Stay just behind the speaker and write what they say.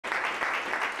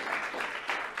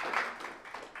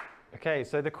Okay,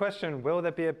 so the question, will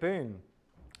there be a boom?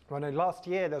 Well, no, last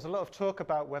year there was a lot of talk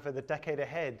about whether the decade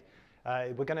ahead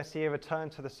we're going to see a return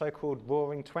to the so-called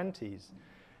roaring 20s.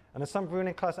 And some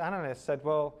ruling class analysts said,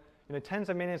 well, tens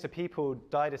of millions of people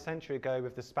died a century ago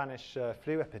with the Spanish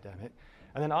flu epidemic.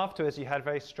 And then afterwards you had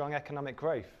very strong economic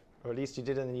growth, or at least you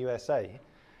did in the USA.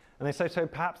 And they said, so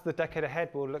perhaps the decade ahead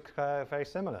will look very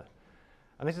similar.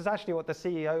 And this is actually what the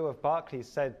CEO of Barclays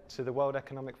said to the World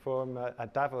Economic Forum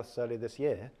at Davos earlier this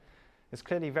year. It's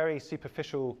clearly very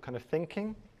superficial kind of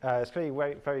thinking. It's clearly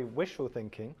very, very wishful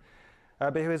thinking.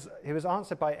 But he was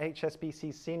answered by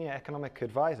HSBC's senior economic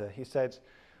advisor. He said,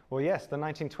 well, yes, the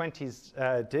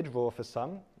 1920s did roar for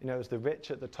some. It was the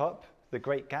rich at the top, the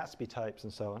Great Gatsby types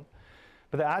and so on.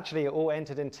 But that actually it all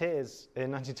ended in tears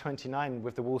in 1929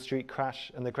 with the Wall Street crash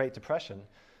and the Great Depression.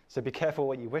 So be careful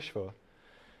what you wish for.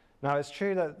 Now, it's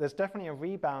true that there's definitely a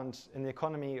rebound in the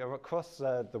economy across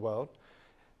the world.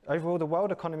 Overall, the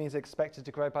world economy is expected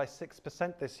to grow by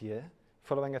 6% this year,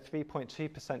 following a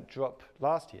 3.2% drop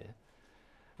last year.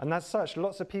 And as such,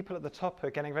 lots of people at the top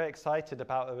are getting very excited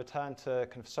about a return to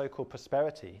kind of so-called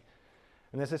prosperity.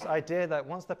 And there's this idea that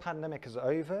once the pandemic is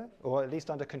over, or at least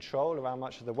under control around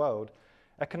much of the world,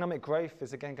 economic growth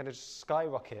is again going to just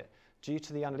skyrocket due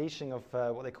to the unleashing of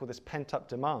what they call this pent-up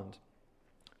demand.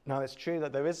 Now, it's true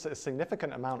that there is a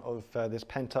significant amount of this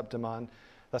pent-up demand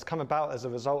that's come about as a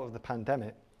result of the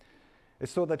pandemic.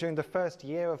 It's thought that during the first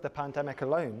year of the pandemic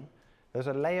alone, there's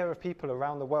a layer of people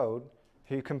around the world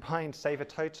who combined save a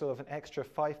total of an extra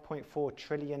 $5.4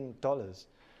 trillion,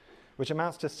 which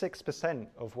amounts to 6%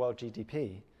 of world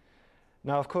GDP.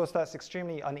 Now, of course, that's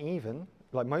extremely uneven.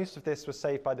 Like, most of this was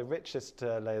saved by the richest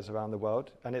layers around the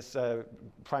world, and it's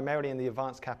primarily in the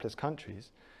advanced capitalist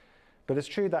countries. But it's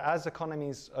true that as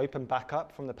economies open back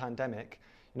up from the pandemic,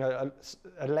 a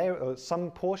layer, or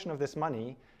some portion of this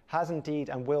money has indeed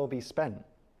and will be spent.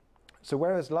 So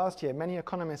whereas last year many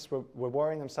economists were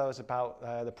worrying themselves about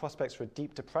the prospects for a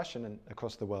deep depression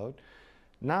across the world,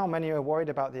 now many are worried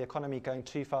about the economy going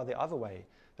too far the other way.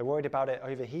 They're worried about it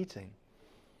overheating.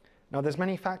 Now, there's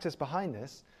many factors behind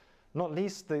this, not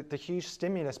least the huge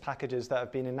stimulus packages that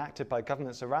have been enacted by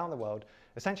governments around the world,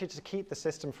 essentially to keep the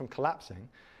system from collapsing.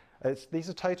 These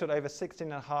have totaled over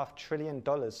 $16.5 trillion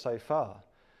so far.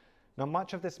 Now,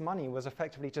 much of this money was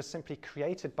effectively just simply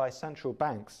created by central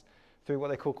banks through what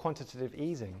they call quantitative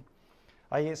easing.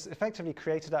 It's effectively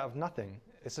created out of nothing.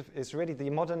 It's really the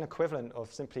modern equivalent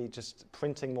of simply just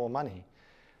printing more money.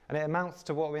 And it amounts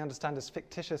to what we understand as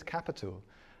fictitious capital.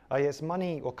 It's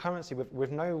money or currency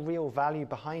with no real value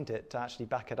behind it to actually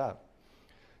back it up.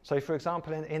 So, for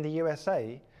example, in the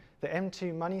USA, the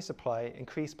M2 money supply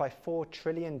increased by $4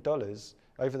 trillion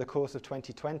over the course of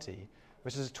 2020,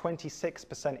 which is a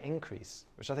 26% increase,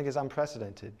 which I think is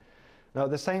unprecedented. Now, at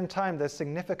the same time, there's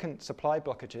significant supply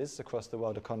blockages across the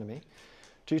world economy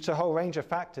due to a whole range of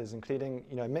factors, including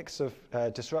a mix of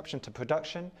disruption to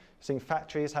production, seeing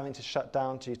factories having to shut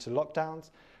down due to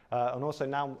lockdowns, and also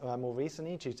now more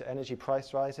recently due to energy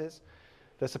price rises.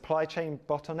 The supply chain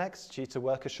bottlenecks due to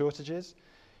worker shortages.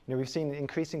 We've seen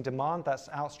increasing demand that's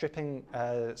outstripping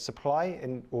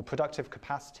supply or productive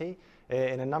capacity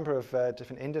in a number of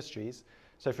different industries.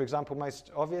 So, for example,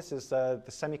 most obvious is the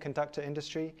semiconductor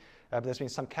industry. But there's been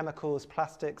some chemicals,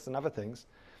 plastics, and other things.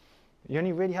 You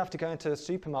only really have to go into a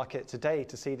supermarket today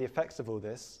to see the effects of all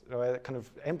this. Kind of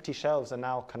empty shelves are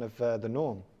now kind of the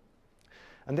norm.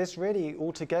 And this really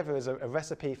altogether is a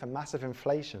recipe for massive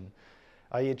inflation,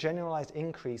 i.e. a generalized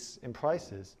increase in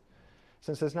prices,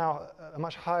 since there's now a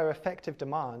much higher effective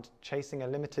demand chasing a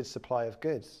limited supply of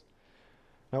goods.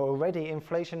 Now, already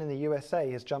inflation in the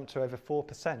USA has jumped to over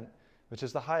 4%, which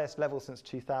is the highest level since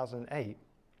 2008.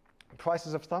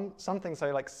 Prices of some things,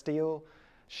 so like steel,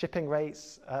 shipping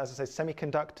rates, as I say,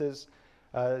 semiconductors,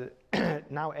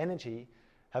 now energy,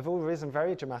 have all risen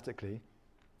very dramatically.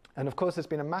 And of course, there's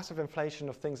been a massive inflation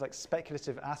of things like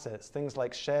speculative assets, things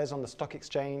like shares on the stock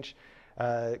exchange,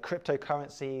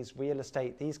 cryptocurrencies, real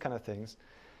estate, these kind of things.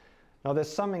 Now,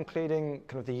 there's some, including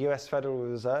kind of the US Federal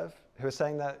Reserve, who are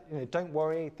saying that, don't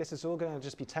worry, this is all going to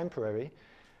just be temporary,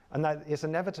 and that it's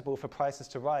inevitable for prices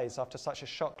to rise after such a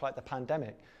shock like the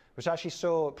pandemic, which actually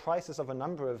saw prices of a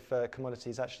number of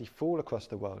commodities actually fall across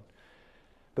the world.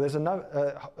 But there's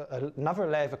another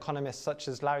layer of economists, such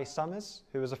as Larry Summers,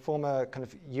 who was a former kind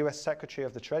of US Secretary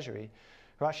of the Treasury,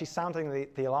 who are actually sounding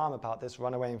the alarm about this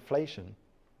runaway inflation.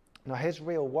 Now, his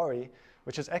real worry,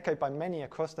 which is echoed by many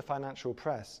across the financial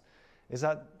press, is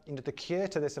that the cure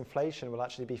to this inflation will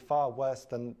actually be far worse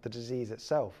than the disease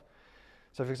itself.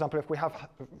 So, for example, if we have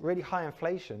really high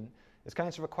inflation, it's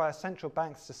going to require central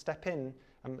banks to step in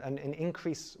and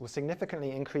increase or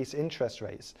significantly increase interest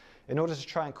rates in order to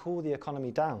try and cool the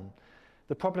economy down.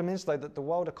 The problem is, though, that the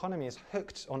world economy is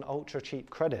hooked on ultra-cheap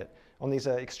credit, on these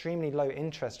extremely low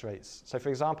interest rates. So, for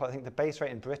example, I think the base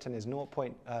rate in Britain is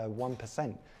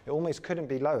 0.1%. It almost couldn't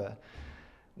be lower.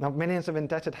 Now, millions of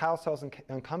indebted households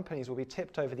and companies will be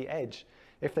tipped over the edge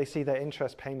if they see their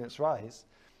interest payments rise.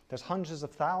 There's hundreds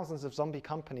of thousands of zombie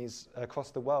companies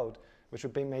across the world which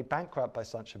would be made bankrupt by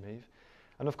such a move.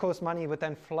 And of course, money would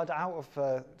then flood out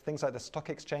of things like the stock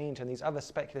exchange and these other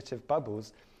speculative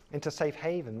bubbles into safe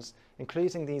havens,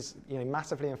 including these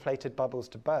massively inflated bubbles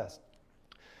to burst.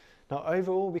 Now,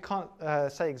 overall, we can't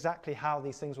say exactly how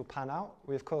these things will pan out.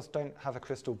 We, of course, don't have a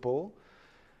crystal ball.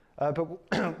 But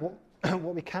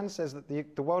what we can say is that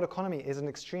the world economy is an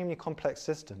extremely complex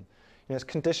system. It's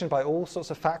conditioned by all sorts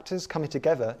of factors coming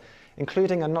together,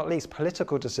 including and not least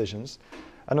political decisions.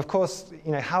 And of course,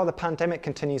 how the pandemic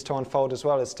continues to unfold as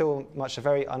well is still much a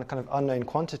very kind of unknown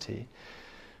quantity.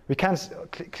 We can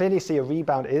clearly see a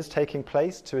rebound is taking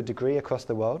place to a degree across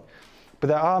the world, but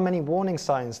there are many warning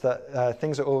signs that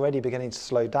things are already beginning to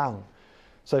slow down.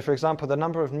 So, for example, the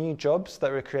number of new jobs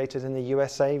that were created in the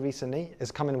USA recently is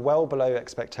coming well below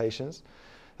expectations.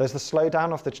 There's the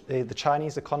slowdown of the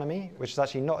Chinese economy, which is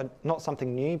actually not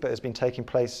something new, but has been taking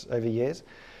place over years.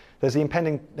 There's the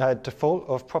impending default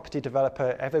of property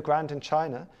developer Evergrande in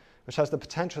China, which has the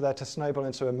potential there to snowball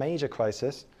into a major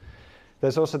crisis.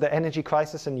 There's also the energy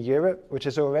crisis in Europe, which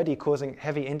is already causing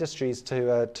heavy industries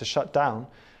to shut down,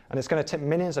 and it's going to tip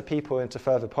millions of people into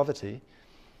further poverty.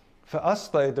 For us,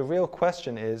 though, the real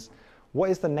question is, what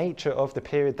is the nature of the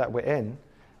period that we're in,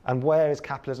 and where is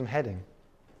capitalism heading?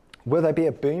 Will there be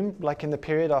a boom, like in the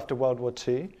period after World War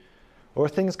II, or are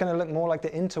things going to look more like the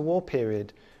interwar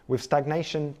period, with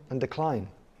stagnation and decline?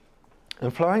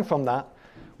 And flowing from that,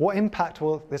 what impact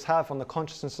will this have on the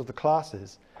consciousness of the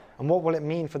classes? And what will it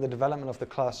mean for the development of the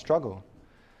class struggle?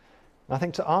 And I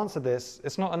think to answer this,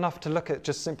 it's not enough to look at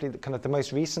just simply the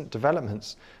most recent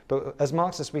developments, but as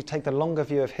Marxists, we take the longer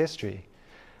view of history.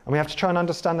 And we have to try and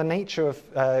understand the nature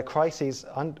of crises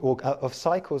or of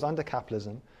cycles under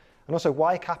capitalism, and also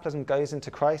why capitalism goes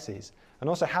into crises, and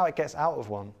also how it gets out of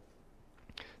one.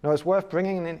 Now, it's worth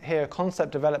bringing in here a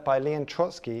concept developed by Leon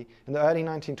Trotsky in the early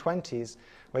 1920s,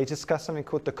 where he discussed something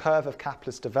called the curve of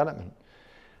capitalist development.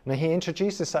 Now, he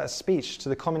introduced this at a speech to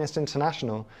the Communist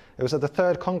International. It was at the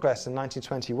Third Congress in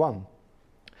 1921.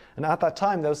 And at that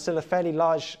time, there was still a fairly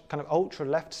large kind of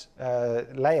ultra-left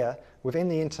layer within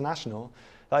the International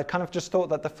that had kind of just thought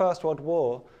that the First World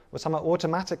War would somehow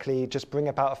automatically just bring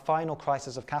about a final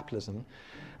crisis of capitalism.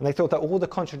 And they thought that all the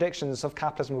contradictions of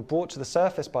capitalism were brought to the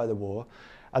surface by the war,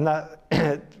 and that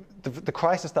the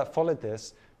crisis that followed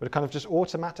this would kind of just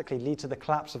automatically lead to the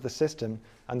collapse of the system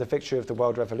and the victory of the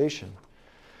world revolution.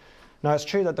 Now, it's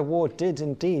true that the war did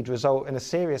indeed result in a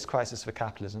serious crisis for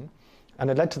capitalism,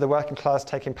 and it led to the working class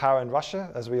taking power in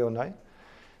Russia, as we all know.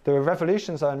 There were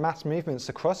revolutions and mass movements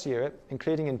across Europe,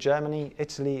 including in Germany,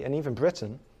 Italy, and even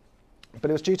Britain. But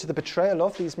it was due to the betrayal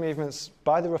of these movements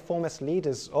by the reformist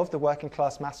leaders of the working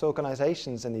class mass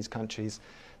organizations in these countries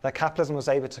that capitalism was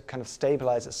able to kind of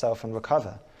stabilize itself and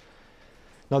recover.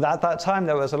 Now, at that time,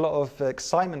 there was a lot of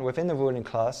excitement within the ruling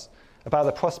class about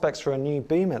the prospects for a new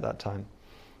boom at that time.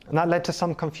 And that led to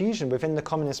some confusion within the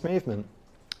communist movement.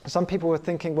 Some people were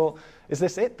thinking, well, is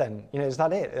this it then? Is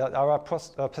that it? Are our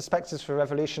perspectives for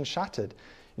revolution shattered?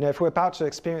 If we're about to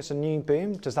experience a new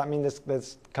boom, does that mean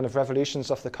there's kind of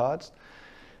revolutions off the cards?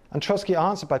 And Trotsky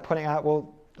answered by pointing out,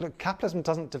 well, look, capitalism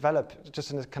doesn't develop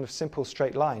just in a kind of simple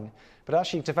straight line, but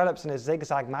actually develops in a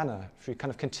zigzag manner through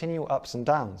kind of continual ups and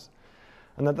downs.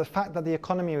 And that the fact that the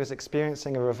economy was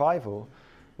experiencing a revival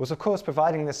was, of course,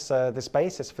 providing this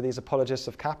basis for these apologists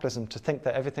of capitalism to think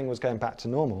that everything was going back to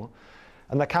normal,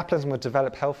 and that capitalism would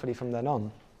develop healthily from then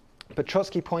on. But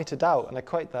Trotsky pointed out, and I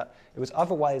quote, that it was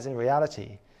otherwise in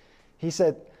reality. He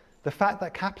said, "The fact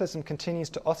that capitalism continues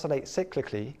to oscillate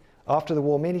cyclically after the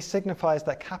war merely signifies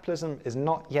that capitalism is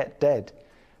not yet dead,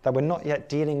 that we're not yet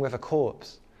dealing with a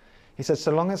corpse." He said,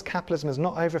 so long as capitalism is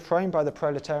not overthrown by the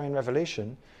proletarian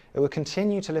revolution, it will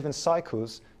continue to live in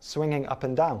cycles, swinging up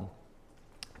and down.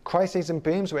 Crises and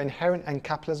booms were inherent in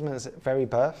capitalism at its very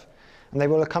birth, and they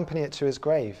will accompany it to its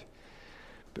grave.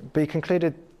 But he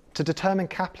concluded, to determine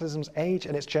capitalism's age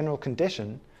and its general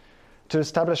condition, to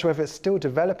establish whether it's still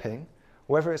developing,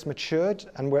 whether it's matured,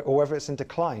 or whether it's in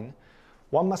decline,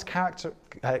 one must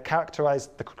characterize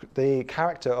the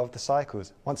character of the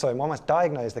cycles. One must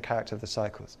diagnose the character of the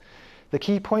cycles. The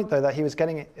key point, though, that he was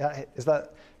getting at is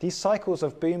that these cycles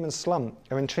of boom and slump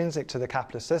are intrinsic to the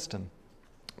capitalist system.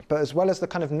 But as well as the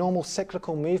kind of normal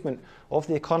cyclical movement of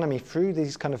the economy through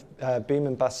these kind of boom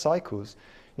and bust cycles,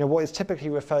 what is typically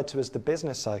referred to as the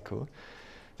business cycle,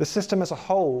 the system as a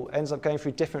whole ends up going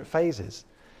through different phases.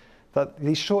 That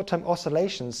these short-term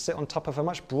oscillations sit on top of a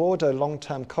much broader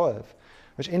long-term curve,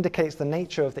 which indicates the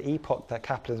nature of the epoch that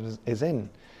capitalism is in,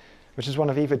 which is one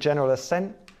of either general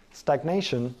ascent,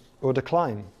 stagnation, or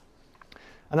decline.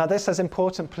 And now this has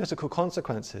important political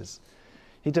consequences.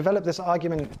 He developed this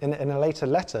argument in a later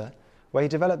letter, where he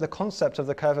developed the concept of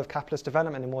the curve of capitalist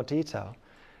development in more detail.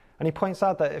 And he points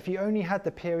out that if you only had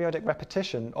the periodic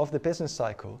repetition of the business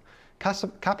cycle,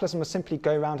 capitalism would simply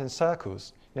go round in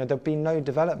circles. There'd be no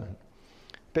development.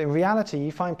 But in reality,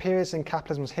 you find periods in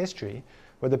capitalism's history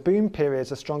where the boom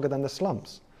periods are stronger than the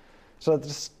slumps. So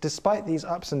despite these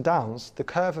ups and downs, the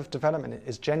curve of development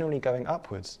is generally going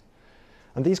upwards.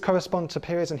 And these correspond to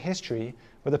periods in history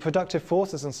where the productive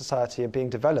forces in society are being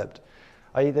developed,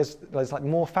 i.e. there's like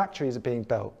more factories are being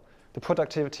built, the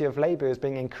productivity of labor is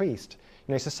being increased.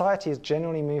 Society is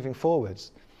generally moving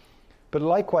forwards. But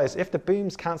likewise, if the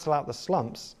booms cancel out the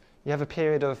slumps, you have a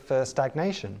period of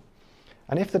stagnation.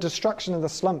 And if the destruction of the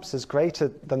slumps is greater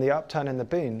than the upturn in the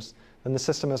booms, then the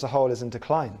system as a whole is in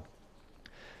decline.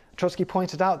 Trotsky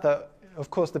pointed out that, of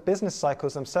course, the business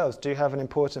cycles themselves do have an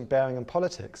important bearing on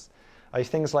politics.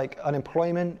 Things like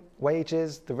unemployment,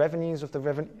 wages, the revenues of the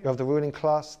ruling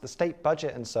class, the state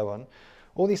budget, and so on.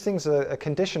 All these things are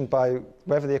conditioned by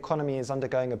whether the economy is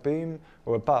undergoing a boom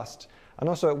or a bust, and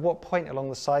also at what point along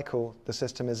the cycle the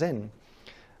system is in.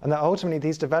 And that ultimately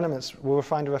these developments will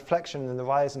find a reflection in the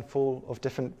rise and fall of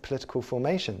different political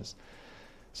formations.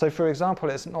 So for example,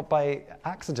 it's not by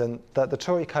accident that the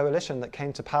Tory coalition that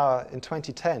came to power in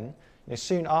 2010,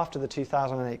 soon after the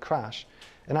 2008 crash,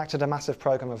 enacted a massive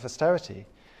program of austerity.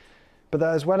 But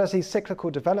that as well as these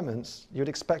cyclical developments, you would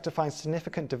expect to find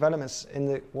significant developments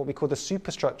in what we call the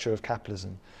superstructure of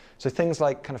capitalism. So things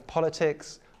like kind of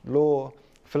politics, law,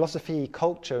 philosophy,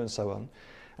 culture, and so on. And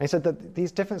he said that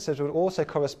these differences would also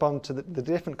correspond to the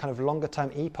different kind of longer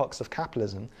term epochs of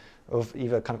capitalism, of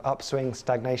either kind of upswing,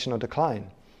 stagnation, or decline.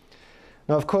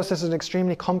 Now, of course, this is an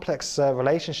extremely complex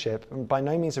relationship, and by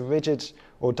no means a rigid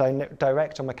or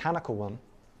direct or mechanical one.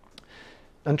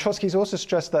 And Trotsky's also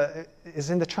stressed that it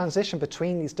is in the transition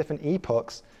between these different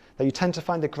epochs that you tend to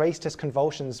find the greatest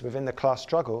convulsions within the class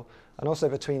struggle and also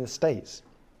between the states.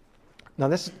 Now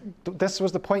this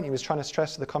was the point he was trying to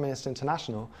stress to the Communist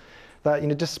International, that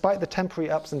despite the temporary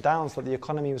ups and downs that the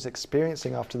economy was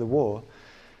experiencing after the war,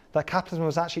 that capitalism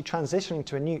was actually transitioning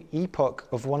to a new epoch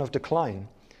of one of decline,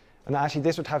 and that actually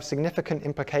this would have significant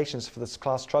implications for this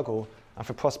class struggle and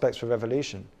for prospects for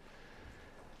revolution.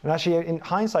 And actually, in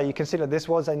hindsight, you can see that this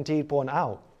was indeed borne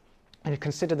out. And you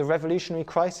consider the revolutionary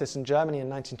crisis in Germany in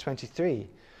 1923,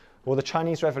 or the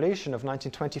Chinese Revolution of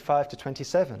 1925 to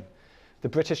 27, the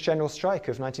British General Strike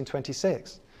of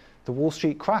 1926, the Wall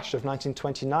Street crash of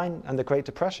 1929 and the Great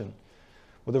Depression,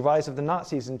 or the rise of the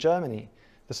Nazis in Germany,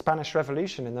 the Spanish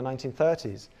Revolution in the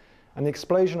 1930s, and the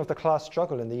explosion of the class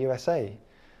struggle in the USA.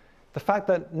 The fact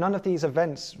that none of these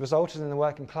events resulted in the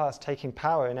working class taking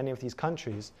power in any of these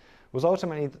countries was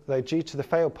ultimately, though, due to the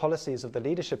failed policies of the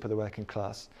leadership of the working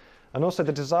class, and also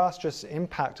the disastrous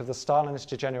impact of the Stalinist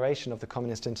degeneration of the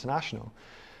Communist International.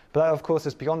 But that, of course,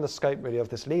 is beyond the scope, really, of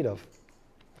this lead-off.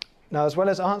 Now, as well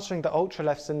as answering the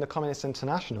ultra-lefts in the Communist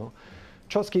International,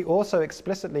 Trotsky also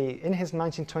explicitly, in his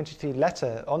 1923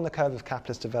 letter on the curve of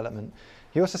capitalist development,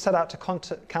 he also set out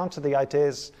to counter the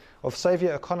ideas of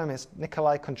Soviet economist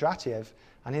Nikolai Kondratiev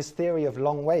and his theory of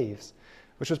long waves,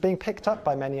 which was being picked up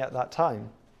by many at that time.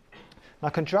 Now,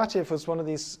 Kondratiev was one of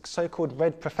these so-called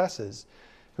red professors,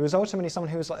 who was ultimately someone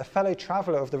who was like a fellow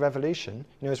traveller of the revolution,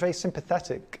 was very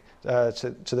sympathetic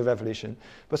to the revolution,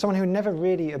 but someone who never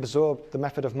really absorbed the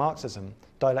method of Marxism,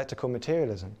 dialectical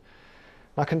materialism.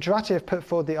 Now, Kondratiev put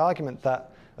forward the argument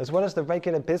that, as well as the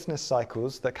regular business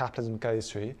cycles that capitalism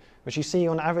goes through, which you see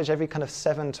on average every kind of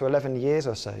 7 to 11 years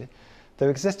or so,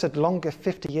 there existed longer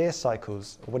 50-year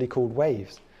cycles, or what he called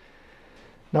waves.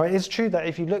 Now, it is true that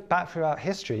if you look back throughout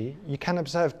history, you can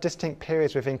observe distinct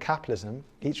periods within capitalism,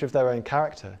 each with their own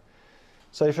character.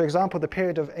 So, for example, the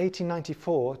period of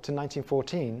 1894 to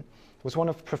 1914 was one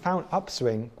of profound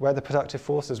upswing where the productive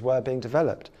forces were being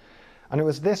developed. And it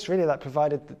was this really that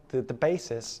provided the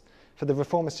basis for the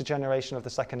reformist degeneration of the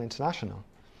Second International.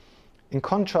 In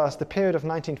contrast, the period of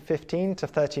 1915 to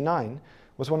 39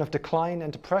 was one of decline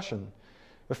and depression,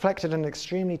 reflected in an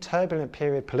extremely turbulent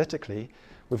period politically,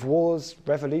 with wars,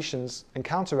 revolutions, and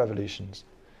counter-revolutions.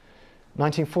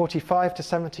 1945 to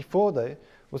 74, though,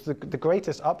 was the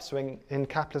greatest upswing in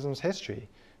capitalism's history,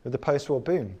 with the post-war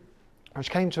boom, which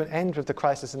came to an end with the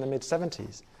crisis in the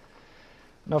mid-70s.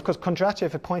 Now, of course,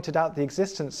 Kondratiev had pointed out the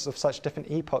existence of such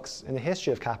different epochs in the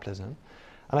history of capitalism,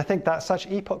 And I think that such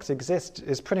epochs exist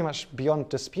is pretty much beyond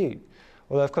dispute.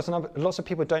 Although, of course, lots of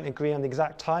people don't agree on the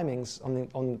exact timings,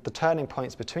 on the turning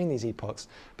points between these epochs,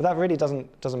 but that really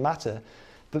doesn't matter.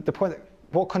 The point that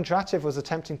what Kondratiev was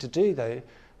attempting to do, though,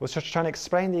 was to try and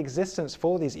explain the existence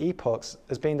for these epochs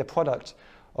as being the product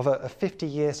of a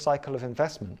 50-year cycle of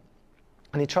investment.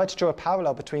 And he tried to draw a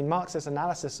parallel between Marx's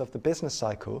analysis of the business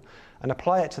cycle and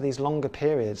apply it to these longer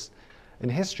periods in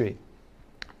history.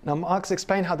 Now, Marx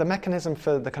explained how the mechanism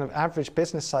for the kind of average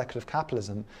business cycle of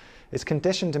capitalism is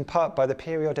conditioned in part by the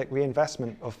periodic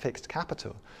reinvestment of fixed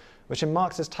capital, which in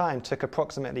Marx's time took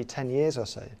approximately 10 years or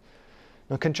so.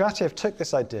 Now, Kondratiev took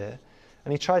this idea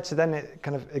and he tried to then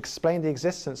kind of explain the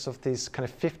existence of these kind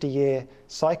of 50-year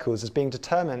cycles as being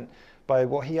determined by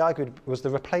what he argued was the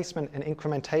replacement and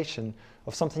incrementation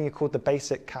of something he called the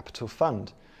basic capital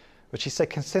fund, which he said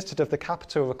consisted of the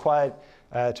capital required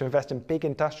to invest in big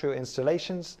industrial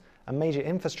installations and major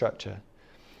infrastructure.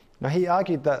 Now, he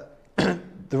argued that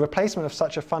the replacement of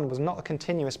such a fund was not a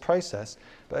continuous process,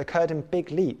 but occurred in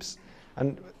big leaps.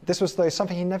 And this was, though,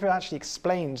 something he never actually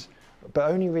explained, but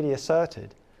only really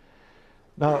asserted.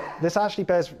 Now, this actually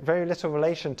bears very little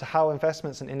relation to how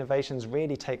investments and innovations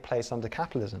really take place under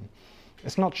capitalism.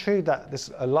 It's not true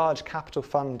that a large capital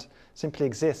fund simply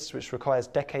exists, which requires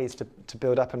decades to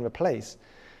build up and replace.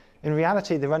 In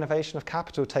reality, the renovation of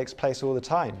capital takes place all the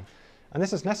time. And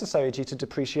this is necessary due to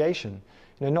depreciation,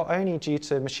 not only due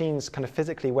to machines kind of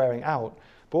physically wearing out,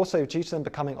 but also due to them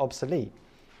becoming obsolete.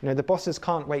 The bosses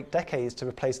can't wait decades to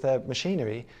replace their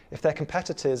machinery if their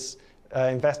competitors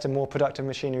invest in more productive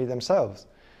machinery themselves.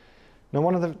 Now,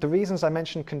 one of the reasons I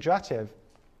mentioned Kondratiev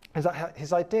is that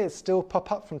his ideas still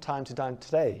pop up from time to time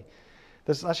today.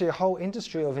 There's actually a whole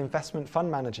industry of investment fund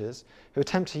managers who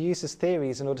attempt to use his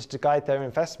theories in order to guide their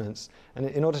investments and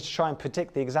in order to try and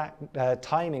predict the exact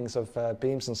timings of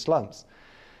booms and slumps.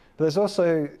 But there's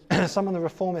also some on the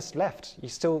reformist left. You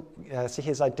still see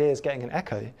his ideas getting an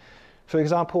echo. For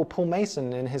example, Paul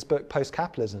Mason, in his book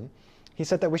Post-Capitalism, he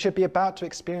said that we should be about to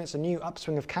experience a new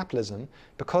upswing of capitalism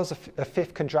because a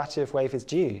fifth Kondratiev wave is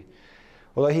due.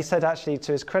 Although he said, actually,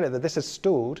 to his credit, that this has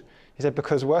stalled. He said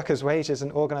because workers' wages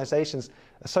and organizations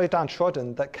are so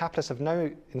downtrodden that capitalists have no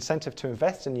incentive to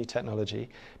invest in new technology,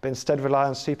 but instead rely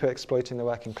on super exploiting the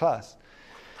working class.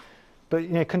 But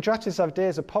Kondratiev's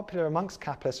ideas are popular amongst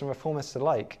capitalists and reformists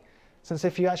alike, since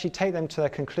if you actually take them to their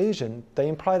conclusion, they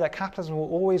imply that capitalism will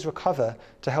always recover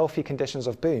to healthy conditions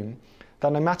of boom,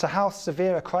 that no matter how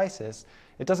severe a crisis,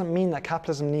 it doesn't mean that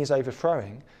capitalism needs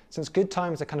overthrowing, since good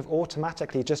times are kind of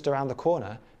automatically just around the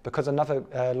corner because another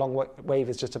long wave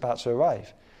is just about to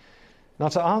arrive. Now,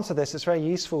 to answer this, it's very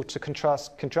useful to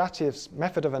contrast Kondratiev's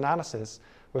method of analysis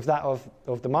with that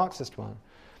of the Marxist one.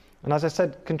 And as I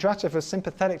said, Kondratiev was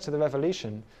sympathetic to the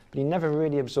revolution, but he never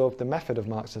really absorbed the method of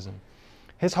Marxism.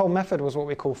 His whole method was what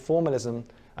we call formalism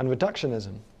and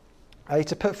reductionism,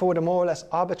 to put forward a more or less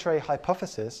arbitrary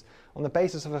hypothesis on the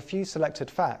basis of a few selected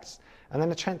facts, and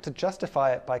then attempt to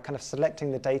justify it by kind of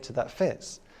selecting the data that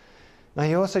fits. Now,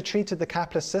 he also treated the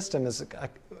capitalist system as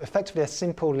effectively a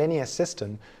simple linear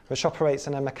system which operates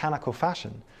in a mechanical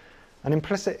fashion. And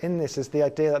implicit in this is the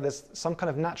idea that there's some kind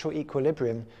of natural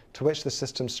equilibrium to which the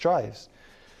system strives.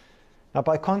 Now,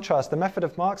 by contrast, the method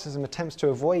of Marxism attempts to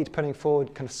avoid putting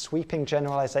forward kind of sweeping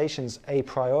generalizations a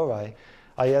priori,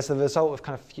 i.e. as the result of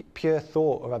kind of pure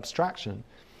thought or abstraction.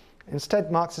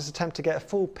 Instead, Marxists attempt to get a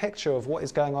full picture of what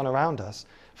is going on around us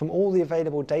from all the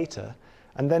available data,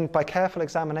 and then by careful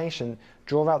examination,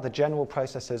 draw out the general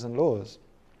processes and laws.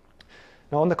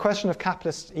 Now, on the question of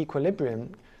capitalist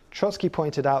equilibrium, Trotsky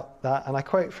pointed out that, and I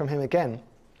quote from him again,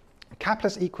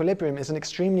 "Capitalist equilibrium is an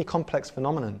extremely complex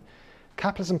phenomenon.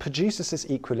 Capitalism produces this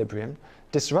equilibrium,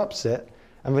 disrupts it,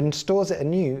 and restores it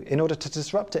anew in order to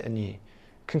disrupt it anew,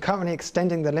 concurrently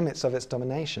extending the limits of its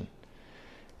domination.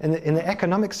 In the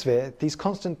economic sphere, these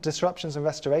constant disruptions and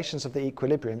restorations of the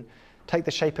equilibrium take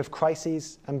the shape of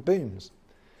crises and booms.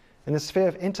 In the sphere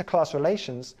of interclass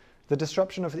relations, the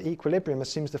disruption of the equilibrium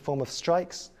assumes the form of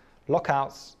strikes,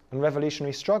 lockouts, and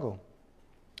revolutionary struggle.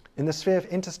 In the sphere of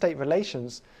interstate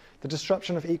relations, the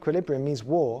disruption of equilibrium means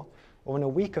war, or in a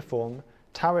weaker form,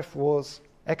 tariff wars,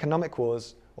 economic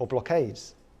wars, or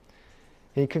blockades."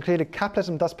 He concluded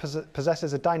capitalism thus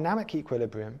possesses a dynamic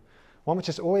equilibrium, one which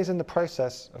is always in the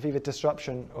process of either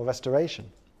disruption or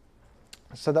restoration.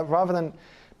 So that rather than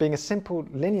being a simple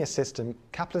linear system,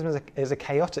 capitalism is a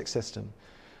chaotic system,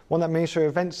 one that moves through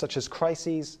events such as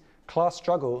crises, class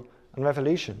struggle, and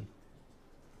revolution.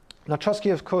 Now, Trotsky,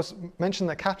 of course,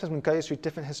 mentioned that capitalism goes through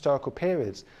different historical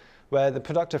periods where the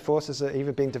productive forces are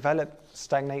either being developed,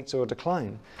 stagnate, or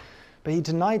decline. But he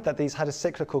denied that these had a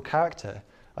cyclical character,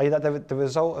 i.e. that they're the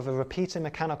result of a repeating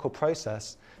mechanical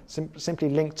process simply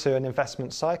linked to an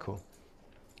investment cycle.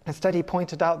 Instead, he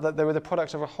pointed out that they were the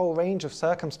product of a whole range of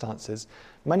circumstances,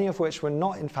 many of which were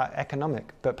not in fact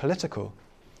economic, but political.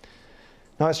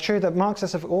 Now, it's true that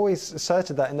Marxists have always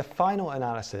asserted that in the final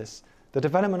analysis, the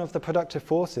development of the productive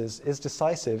forces is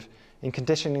decisive in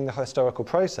conditioning the historical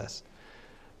process.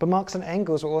 But Marx and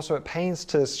Engels were also at pains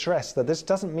to stress that this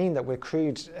doesn't mean that we're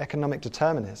crude economic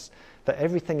determinists, that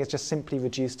everything is just simply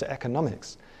reduced to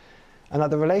economics, and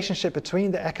that the relationship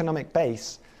between the economic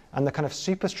base and the kind of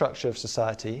superstructure of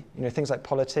society, things like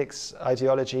politics,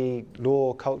 ideology,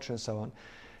 law, culture, and so on,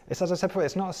 it's, as I said before,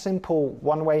 it's not a simple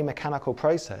one-way mechanical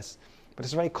process, but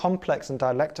it's a very complex and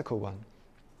dialectical one.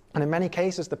 And in many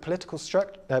cases, the political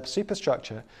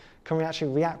superstructure can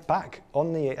actually react back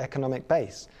on the economic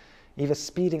base, either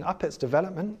speeding up its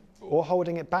development or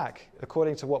holding it back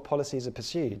according to what policies are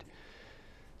pursued.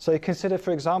 So consider,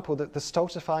 for example, the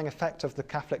stultifying effect of the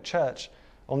Catholic Church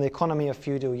on the economy of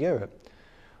feudal Europe,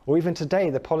 or even today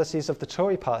the policies of the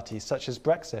Tory party, such as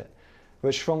Brexit,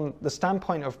 which from the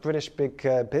standpoint of British big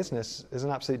business is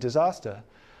an absolute disaster.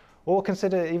 Or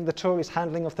consider even the Tories'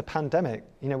 handling of the pandemic,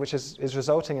 which is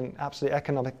resulting in absolute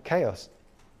economic chaos.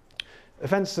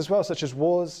 Events as well, such as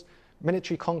wars,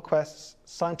 military conquests,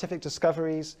 scientific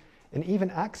discoveries, and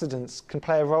even accidents can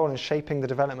play a role in shaping the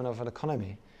development of an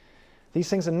economy. These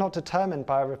things are not determined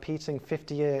by a repeating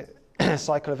 50-year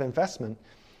cycle of investment,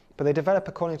 but they develop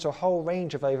according to a whole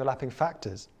range of overlapping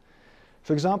factors.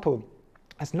 For example,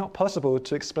 it's not possible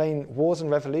to explain wars and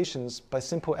revolutions by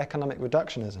simple economic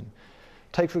reductionism.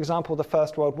 Take, for example, the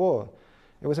First World War.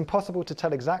 It was impossible to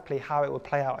tell exactly how it would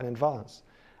play out in advance,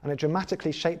 and it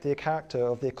dramatically shaped the character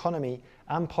of the economy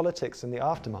and politics in the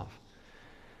aftermath.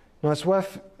 Now, it's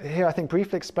worth here, I think,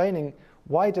 briefly explaining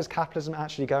why does capitalism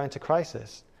actually go into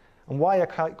crisis, and why are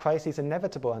crises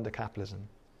inevitable under capitalism.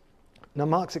 Now,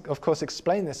 Marx, of course,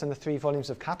 explained this in the 3 volumes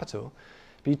of Capital,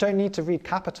 but you don't need to read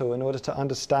Capital in order to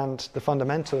understand the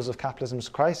fundamentals of capitalism's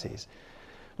crises.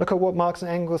 Look at what Marx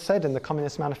and Engels said in the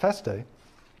Communist Manifesto.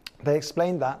 They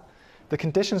explained that the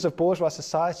conditions of bourgeois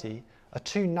society are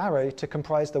too narrow to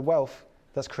comprise the wealth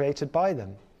that's created by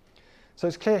them. So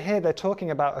it's clear here they're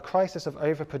talking about a crisis of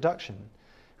overproduction,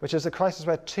 which is a crisis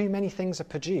where too many things are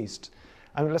produced.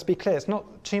 And let's be clear, it's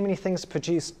not too many things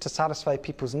produced to satisfy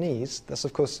people's needs, that's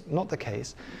of course not the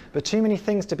case, but too many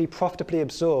things to be profitably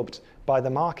absorbed by the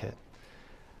market.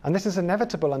 And this is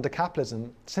inevitable under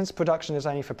capitalism, since production is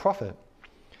only for profit.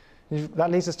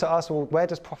 That leads us to ask, well, where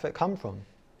does profit come from?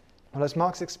 Well, as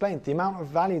Marx explained, the amount of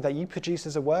value that you produce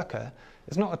as a worker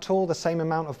is not at all the same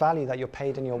amount of value that you're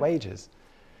paid in your wages.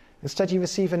 Instead, you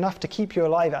receive enough to keep you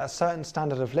alive at a certain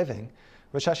standard of living,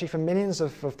 which actually for millions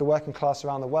of the working class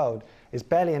around the world is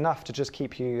barely enough to just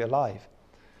keep you alive.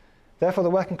 Therefore, the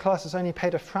working class is only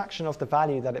paid a fraction of the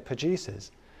value that it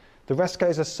produces. The rest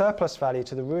goes as surplus value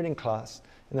to the ruling class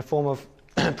in the form of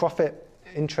profit,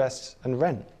 interest, and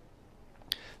rent.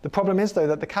 The problem is, though,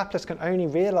 that the capitalists can only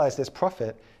realize this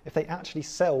profit if they actually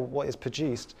sell what is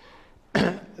produced.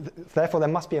 Therefore, there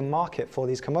must be a market for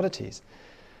these commodities.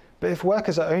 But if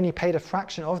workers are only paid a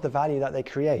fraction of the value that they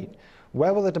create,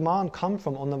 where will the demand come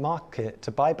from on the market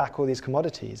to buy back all these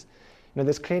commodities?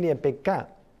 There's clearly a big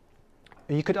gap.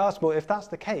 You could ask, well, if that's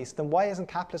the case, then why isn't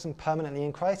capitalism permanently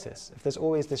in crisis, if there's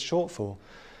always this shortfall?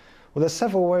 Well, there's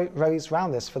several ways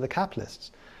around this for the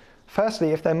capitalists.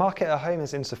 Firstly, if their market at home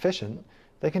is insufficient,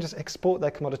 they can just export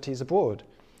their commodities abroad,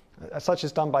 such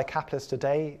as done by capitalists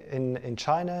today in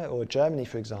China or Germany,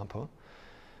 for example.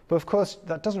 But of course,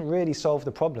 that doesn't really solve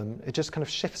the problem. It just kind of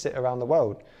shifts it around the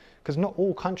world, because not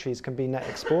all countries can be net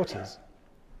exporters.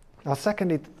 Now,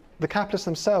 secondly, the capitalists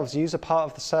themselves use a part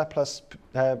of the surplus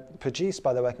produced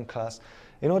by the working class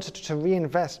in order to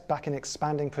reinvest back in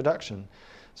expanding production.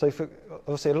 So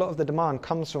obviously, a lot of the demand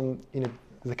comes from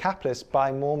the capitalists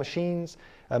buying more machines,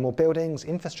 more buildings,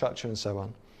 infrastructure, and so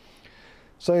on.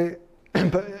 So,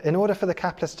 but in order for the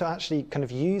capitalists to actually kind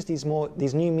of use these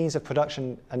new means of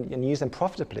production and use them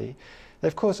profitably, they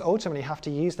of course ultimately have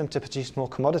to use them to produce more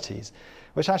commodities,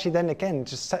 which actually then again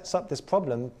just sets up this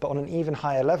problem, but on an even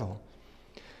higher level.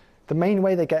 The main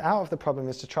way they get out of the problem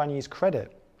is to try and use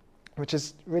credit, which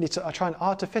is really to try and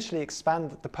artificially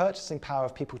expand the purchasing power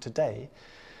of people today.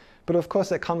 But of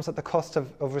course it comes at the cost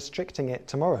of restricting it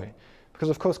tomorrow, because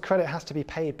of course credit has to be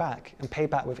paid back, and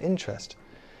paid back with interest.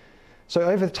 So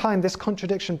over time, this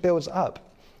contradiction builds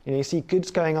up. You see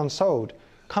goods going unsold,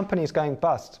 companies going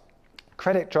bust,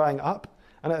 credit drying up,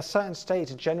 and at a certain stage,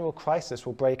 a general crisis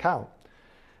will break out.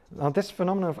 Now, this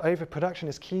phenomenon of overproduction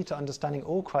is key to understanding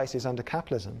all crises under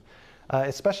capitalism,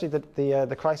 especially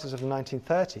the crisis of the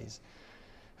 1930s.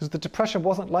 Because the Depression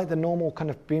wasn't like the normal kind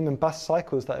of boom and bust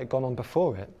cycles that had gone on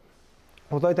before it.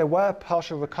 Although there were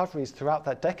partial recoveries throughout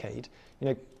that decade,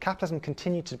 capitalism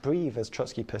continued to breathe, as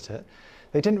Trotsky put it.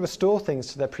 They didn't restore things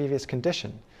to their previous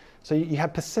condition. So you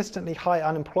had persistently high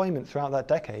unemployment throughout that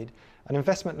decade, and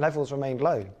investment levels remained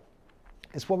low.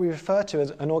 It's what we refer to as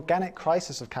an organic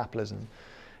crisis of capitalism.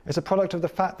 It's a product of the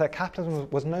fact that capitalism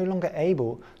was no longer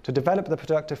able to develop the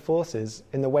productive forces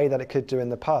in the way that it could do in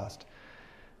the past.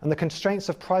 And the constraints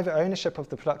of private ownership of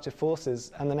the productive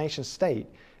forces and the nation state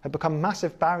had become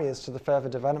massive barriers to the further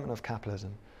development of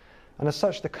capitalism. And as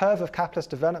such, the curve of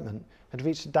capitalist development had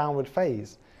reached a downward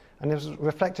phase, and it was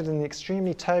reflected in the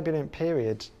extremely turbulent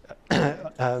period,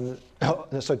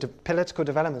 political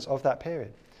developments of that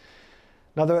period.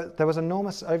 Now, there was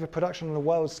enormous overproduction on a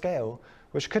world scale,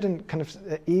 which couldn't kind of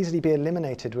easily be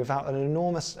eliminated without an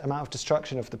enormous amount of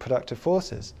destruction of the productive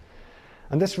forces.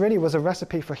 And this really was a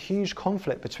recipe for huge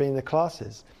conflict between the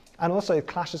classes, and also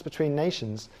clashes between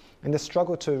nations in the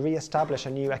struggle to re-establish a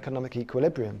new economic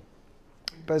equilibrium.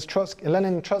 But as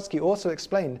Lenin and Trotsky also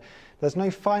explained, there's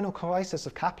no final crisis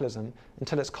of capitalism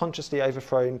until it's consciously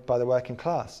overthrown by the working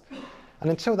class. And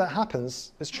until that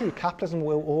happens, it's true, capitalism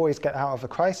will always get out of a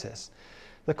crisis.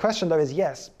 The question, though, is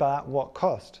yes, but at what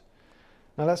cost?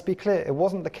 Now, let's be clear, it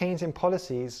wasn't the Keynesian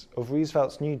policies of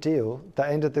Roosevelt's New Deal that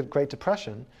ended the Great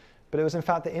Depression, but it was in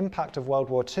fact the impact of World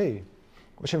War II,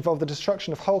 which involved the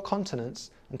destruction of whole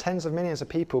continents and tens of millions of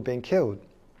people being killed.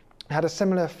 It had a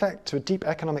similar effect to a deep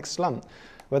economic slump,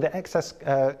 where the excess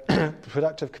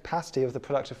productive capacity of the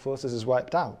productive forces is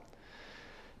wiped out.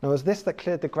 Now, it was this that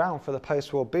cleared the ground for the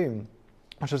post-war boom,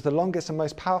 which was the longest and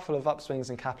most powerful of upswings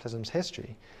in capitalism's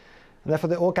history. And therefore,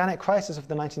 the organic crisis of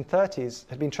the 1930s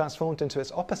had been transformed into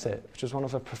its opposite, which was one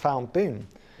of a profound boom.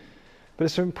 But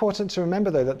it's important to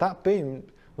remember, though, that that boom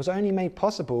was only made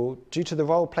possible due to the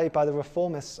role played by the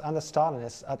reformists and the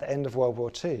Stalinists at the end of World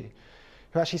War II,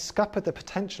 who actually scuppered the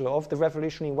potential of the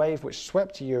revolutionary wave which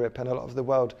swept Europe and a lot of the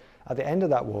world at the end of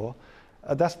that war.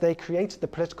 Thus, they created the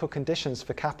political conditions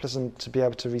for capitalism to be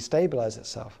able to restabilize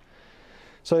itself.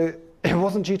 So it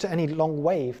wasn't due to any long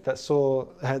wave that saw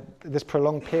this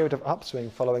prolonged period of upswing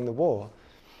following the war.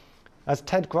 As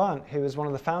Ted Grant, who was one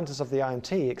of the founders of the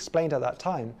IMT, explained at that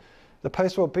time, the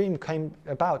post-war boom came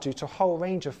about due to a whole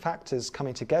range of factors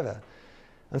coming together.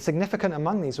 And significant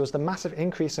among these was the massive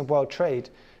increase in world trade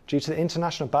due to the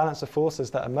international balance of forces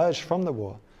that emerged from the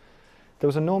war. There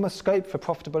was enormous scope for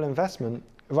profitable investment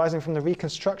arising from the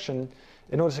reconstruction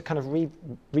in order to kind of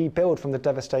rebuild from the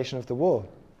devastation of the war,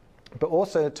 but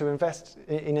also to invest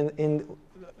in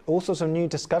all sorts of new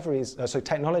discoveries,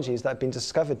 technologies that had been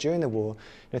discovered during the war,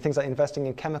 things like investing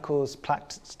in chemicals,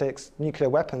 plastics, nuclear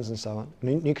weapons and so on,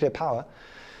 nuclear power.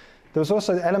 There was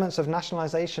also elements of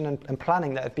nationalization and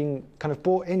planning that had been kind of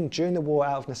brought in during the war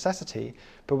out of necessity,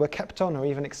 but were kept on or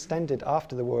even extended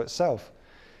after the war itself.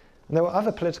 And there were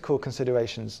other political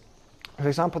considerations. For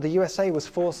example, the USA was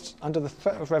forced, under the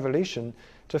threat of revolution,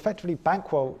 to effectively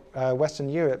bankroll Western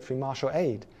Europe through Marshall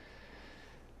aid.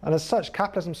 And as such,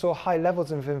 capitalism saw high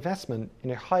levels of investment,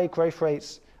 high growth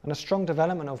rates, and a strong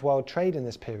development of world trade in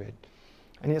this period.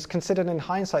 And it's considered in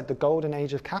hindsight the golden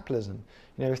age of capitalism,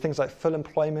 with things like full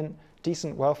employment,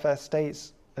 decent welfare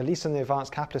states, at least in the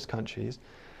advanced capitalist countries.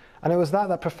 And it was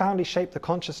that profoundly shaped the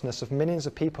consciousness of millions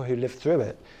of people who lived through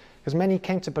it, because many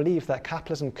came to believe that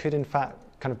capitalism could in fact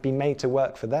kind of be made to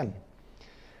work for them.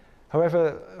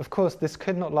 However, of course, this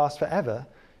could not last forever.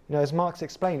 As Marx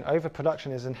explained,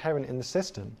 overproduction is inherent in the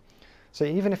system. So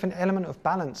even if an element of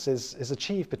balance is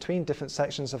achieved between different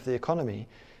sections of the economy,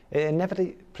 it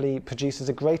inevitably produces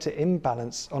a greater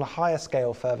imbalance on a higher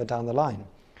scale further down the line.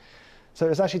 So it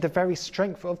was actually the very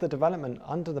strength of the development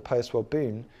under the post-war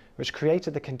boom which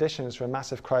created the conditions for a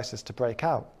massive crisis to break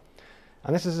out.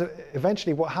 And this is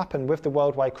eventually what happened with the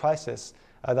worldwide crisis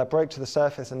that broke to the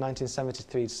surface in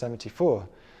 1973 to 74.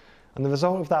 And the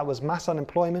result of that was mass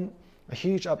unemployment, a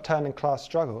huge upturn in class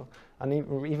struggle, and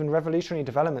even revolutionary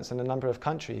developments in a number of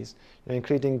countries,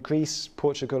 including Greece,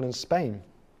 Portugal, and Spain.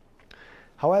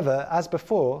 However, as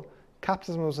before,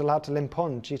 capitalism was allowed to limp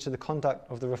on due to the conduct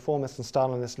of the reformist and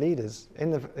Stalinist leaders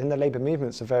in the labour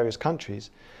movements of various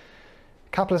countries.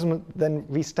 Capitalism then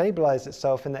restabilized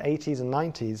itself in the 80s and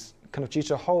 90s, kind of due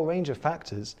to a whole range of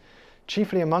factors,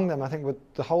 chiefly among them, I think, were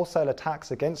the wholesale attacks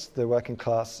against the working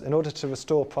class in order to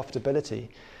restore profitability.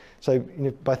 So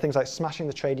by things like smashing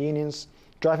the trade unions,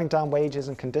 driving down wages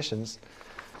and conditions.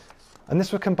 And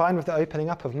this was combined with the opening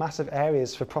up of massive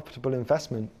areas for profitable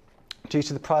investment due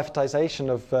to the privatization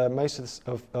of most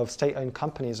of state-owned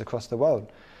companies across the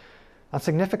world. And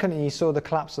significantly, you saw the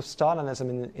collapse of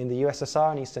Stalinism in the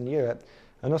USSR and Eastern Europe,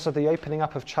 and also the opening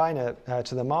up of China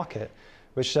to the market,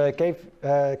 which gave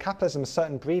capitalism a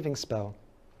certain breathing spell.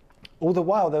 All the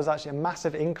while, there was actually a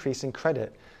massive increase in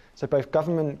credit, so both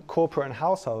government, corporate, and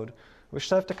household, which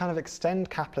served to kind of extend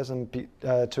capitalism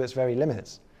to its very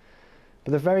limits.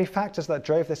 But the very factors that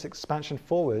drove this expansion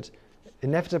forward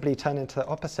inevitably turned into the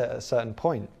opposite at a certain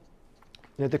point.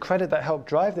 The credit that helped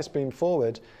drive this boom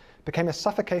forward became a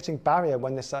suffocating barrier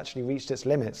when this actually reached its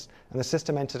limits, and the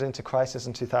system entered into crisis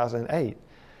in 2008.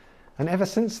 And ever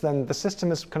since then, the system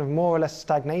has kind of more or less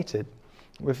stagnated,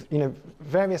 with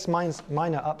various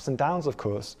minor ups and downs, of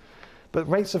course, but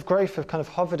rates of growth have kind of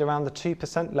hovered around the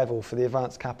 2% level for the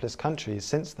advanced capitalist countries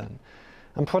since then.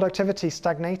 And productivity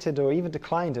stagnated or even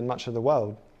declined in much of the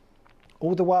world.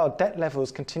 All the while, debt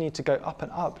levels continued to go up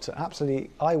and up to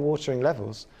absolutely eye-watering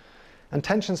levels. And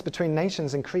tensions between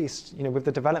nations increased with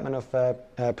the development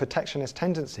of protectionist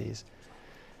tendencies.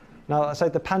 Now, so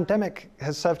the pandemic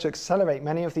has served to accelerate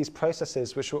many of these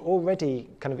processes which were already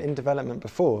kind of in development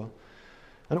before.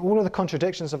 And all of the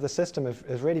contradictions of the system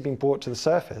have really been brought to the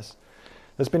surface.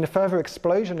 There's been a further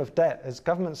explosion of debt as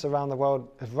governments around the world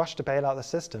have rushed to bail out the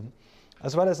system,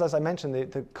 as well as I mentioned,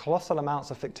 the colossal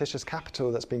amounts of fictitious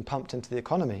capital that's been pumped into the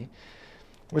economy,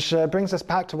 which brings us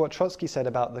back to what Trotsky said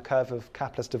about the curve of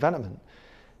capitalist development.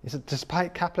 He said,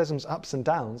 despite capitalism's ups and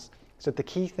downs, he said the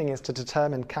key thing is to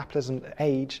determine capitalism's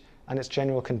age and its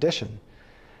general condition,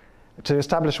 to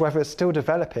establish whether it's still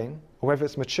developing, or whether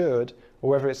it's matured, or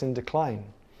whether it's in decline.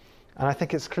 And I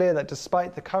think it's clear that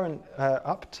despite the current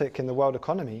uptick in the world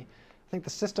economy, I think the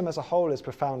system as a whole is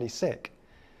profoundly sick.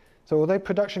 So although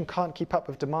production can't keep up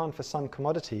with demand for some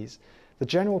commodities, the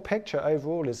general picture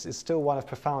overall is still one of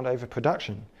profound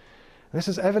overproduction. And this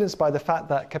is evidenced by the fact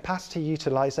that capacity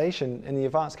utilization in the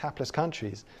advanced capitalist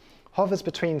countries hovers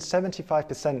between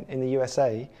 75% in the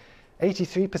USA,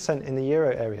 83% in the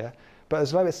euro area, but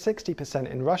as low as 60%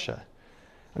 in Russia.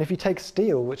 And if you take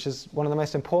steel, which is one of the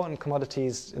most important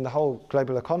commodities in the whole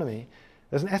global economy,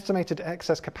 there's an estimated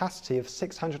excess capacity of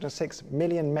 606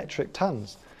 million metric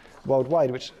tons worldwide,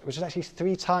 which is actually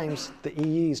 3 times the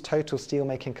EU's total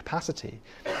steel-making capacity.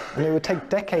 And it would take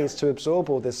decades to absorb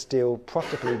all this steel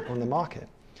profitably on the market.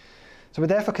 So we're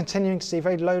therefore continuing to see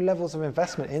very low levels of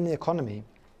investment in the economy,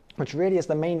 which really is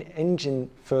the main engine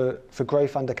for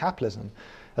growth under capitalism,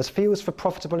 as fields for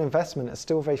profitable investment are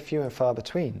still very few and far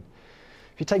between.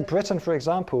 If you take Britain, for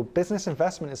example, business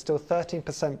investment is still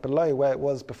 13% below where it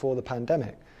was before the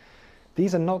pandemic.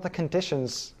 These are not the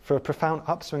conditions for a profound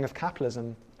upswing of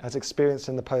capitalism as experienced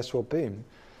in the post-war boom.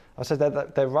 I said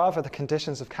that they're rather the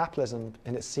conditions of capitalism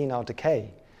in its senile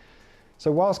decay.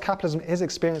 So whilst capitalism is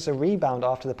experiencing a rebound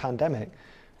after the pandemic,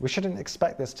 we shouldn't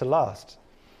expect this to last.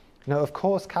 Now, of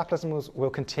course, capitalism will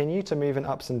continue to move in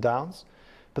ups and downs,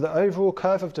 but the overall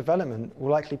curve of development will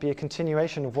likely be a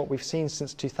continuation of what we've seen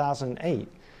since 2008,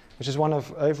 which is one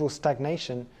of overall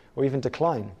stagnation or even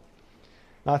decline.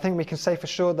 Now, I think we can say for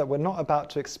sure that we're not about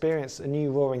to experience a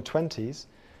new roaring 20s.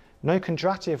 No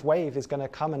Kondratiev wave is going to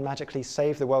come and magically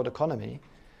save the world economy.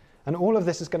 And all of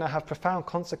this is going to have profound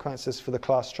consequences for the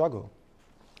class struggle.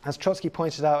 As Trotsky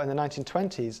pointed out in the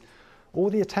 1920s, all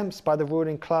the attempts by the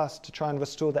ruling class to try and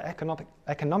restore the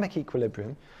economic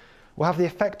equilibrium will have the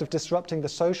effect of disrupting the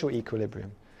social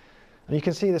equilibrium. And you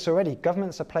can see this already.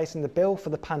 Governments are placing the bill for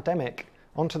the pandemic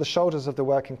onto the shoulders of the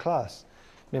working class.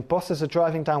 Bosses are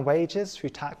driving down wages through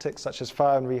tactics such as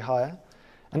fire and rehire,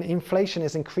 and inflation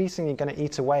is increasingly going to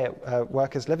eat away at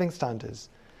workers' living standards.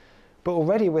 But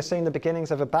already we're seeing the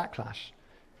beginnings of a backlash.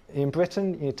 In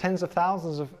Britain, tens of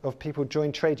thousands of people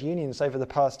joined trade unions over the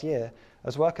past year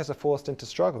as workers are forced into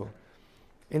struggle.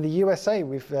 In the USA,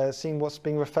 we've seen what's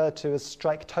being referred to as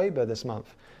Striketober this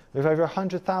month, with over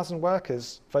 100,000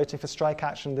 workers voting for strike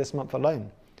action this month alone.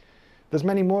 There's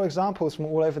many more examples from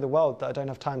all over the world that I don't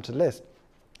have time to list,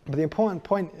 but the important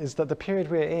point is that the period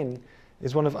we're in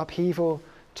is one of upheaval,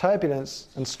 turbulence,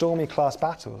 and stormy class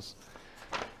battles.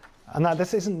 And that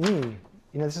this isn't new.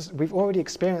 We've already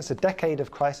experienced a decade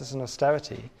of crisis and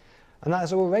austerity, and that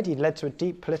has already led to a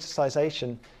deep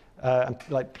politicization,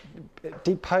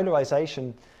 deep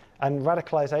polarization and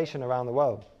radicalization around the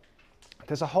world.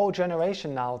 There's a whole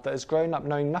generation now that has grown up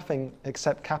knowing nothing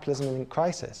except capitalism in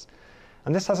crisis.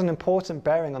 And this has an important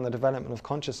bearing on the development of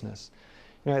consciousness.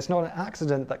 It's not an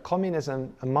accident that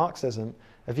communism and Marxism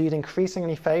are viewed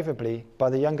increasingly favorably by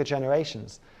the younger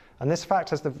generations. And this fact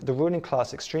has the ruling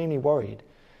class extremely worried.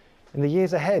 In the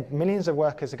years ahead, millions of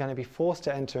workers are going to be forced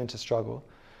to enter into struggle.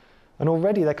 And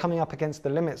already they're coming up against the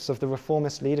limits of the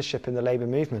reformist leadership in the labour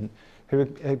movement, who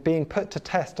are being put to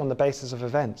test on the basis of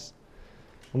events.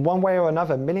 In one way or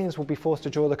another, millions will be forced to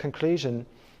draw the conclusion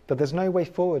that there's no way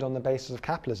forward on the basis of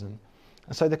capitalism.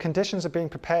 And so the conditions are being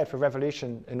prepared for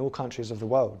revolution in all countries of the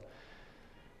world.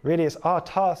 Really, it's our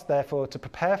task, therefore, to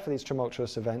prepare for these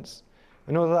tumultuous events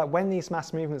in order that when these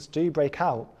mass movements do break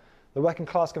out, the working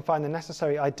class can find the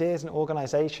necessary ideas and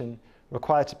organisation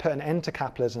required to put an end to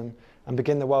capitalism and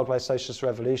begin the worldwide socialist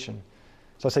revolution.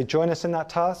 So I say join us in that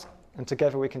task, and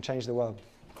together we can change the world.